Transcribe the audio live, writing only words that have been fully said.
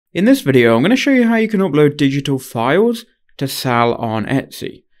In this video, I'm going to show you how you can upload digital files to sell on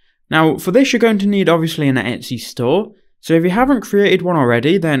Etsy. Now, for this, you're going to need obviously an Etsy store. So if you haven't created one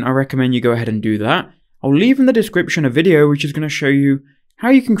already, then I recommend you go ahead and do that. I'll leave in the description a video which is going to show you how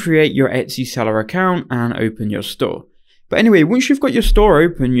you can create your Etsy seller account and open your store. But anyway, once you've got your store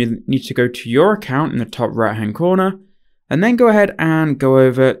open, you need to go to your account in the top right hand corner, and then go ahead and go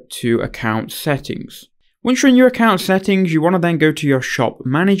over to account settings. Once you're in your account settings, you want to then go to your shop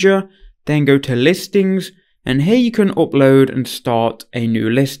manager, then go to listings, and here you can upload and start a new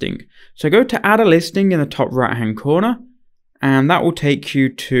listing. So go to add a listing in the top right hand corner, and that will take you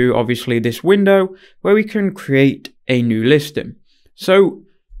to obviously this window where we can create a new listing. So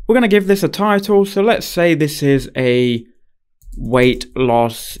we're going to give this a title. So let's say this is a weight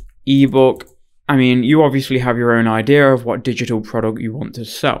loss ebook. I mean, you obviously have your own idea of what digital product you want to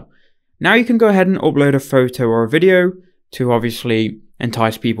sell. Now you can go ahead and upload a photo or a video to obviously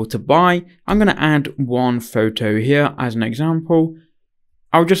entice people to buy. I'm going to add one photo here as an example.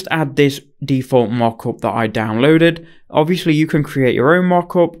 I'll just add this default mockup that I downloaded. Obviously you can create your own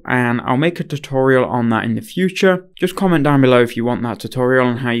mockup, and I'll make a tutorial on that in the future. Just comment down below if you want that tutorial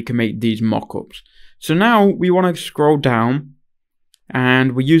on how you can make these mockups. So now we want to scroll down,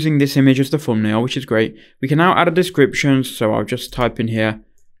 and we're using this image as the thumbnail, which is great. We can now add a description, so I'll just type in here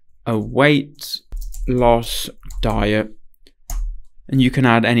a weight loss diet, and you can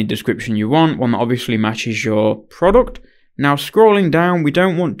add any description you want, one that obviously matches your product. Now scrolling down, we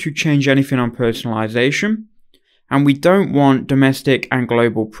don't want to change anything on personalization, and we don't want domestic and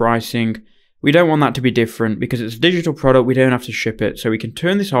global pricing. We don't want that to be different because it's a digital product. We don't have to ship it, so we can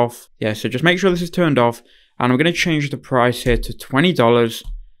turn this off. Yeah, so just make sure this is turned off, and I'm going to change the price here to $20,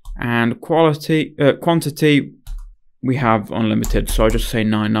 and quantity we have unlimited, so I'll just say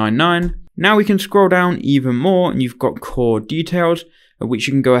 $9.99. Now we can scroll down even more, and you've got core details, which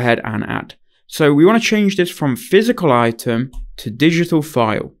you can go ahead and add. So we want to change this from physical item to digital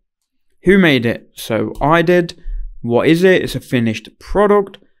file. Who made it? So I did. What is it? It's a finished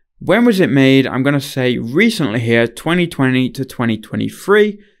product. When was it made? I'm going to say recently here, 2020 to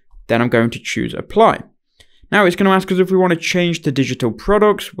 2023. Then I'm going to choose apply. Now it's going to ask us if we want to change to digital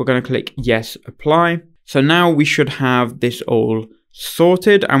products. We're going to click yes, apply. So now we should have this all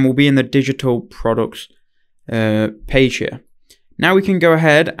sorted, and we'll be in the digital products page here. Now we can go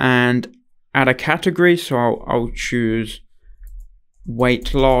ahead and add a category. So I'll choose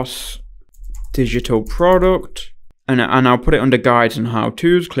weight loss digital product, and I'll put it under guides and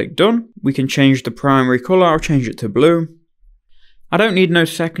how-tos. Click done. We can change the primary color. I'll change it to blue. I don't need no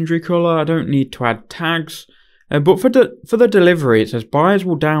secondary color. I don't need to add tags. But for the delivery, it says buyers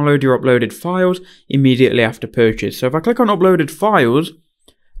will download your uploaded files immediately after purchase. So if I click on uploaded files,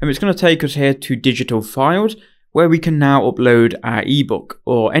 it's going to take us here to digital files, where we can now upload our ebook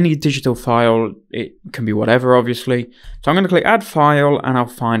or any digital file. It can be whatever, obviously. So I'm going to click add file, and I'll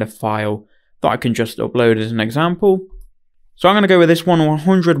find a file that I can just upload as an example. So I'm going to go with this one,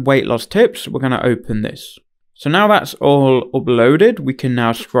 100 weight loss tips. We're going to open this. So now that's all uploaded. We can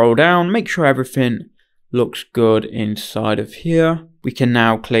now scroll down, make sure everything looks good inside of here. We can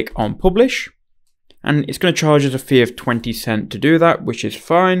now click on publish, and it's going to charge us a fee of 20 cents to do that, which is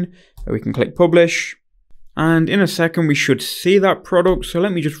fine. We can click publish, and in a second we should see that product. So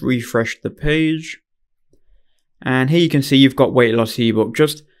let me just refresh the page, and here you can see you've got weight loss ebook.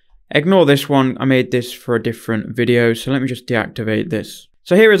 Just ignore this one, I made this for a different video, so let me just deactivate this.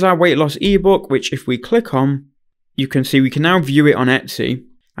 So here is our weight loss ebook, which if we click on, you can see we can now view it on Etsy.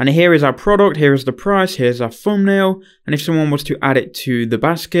 And here is our product, here is the price, here's our thumbnail, and if someone was to add it to the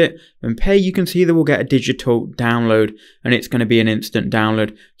basket and pay, you can see they will get a digital download, and it's going to be an instant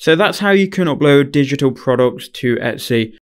download. So that's how you can upload digital products to Etsy.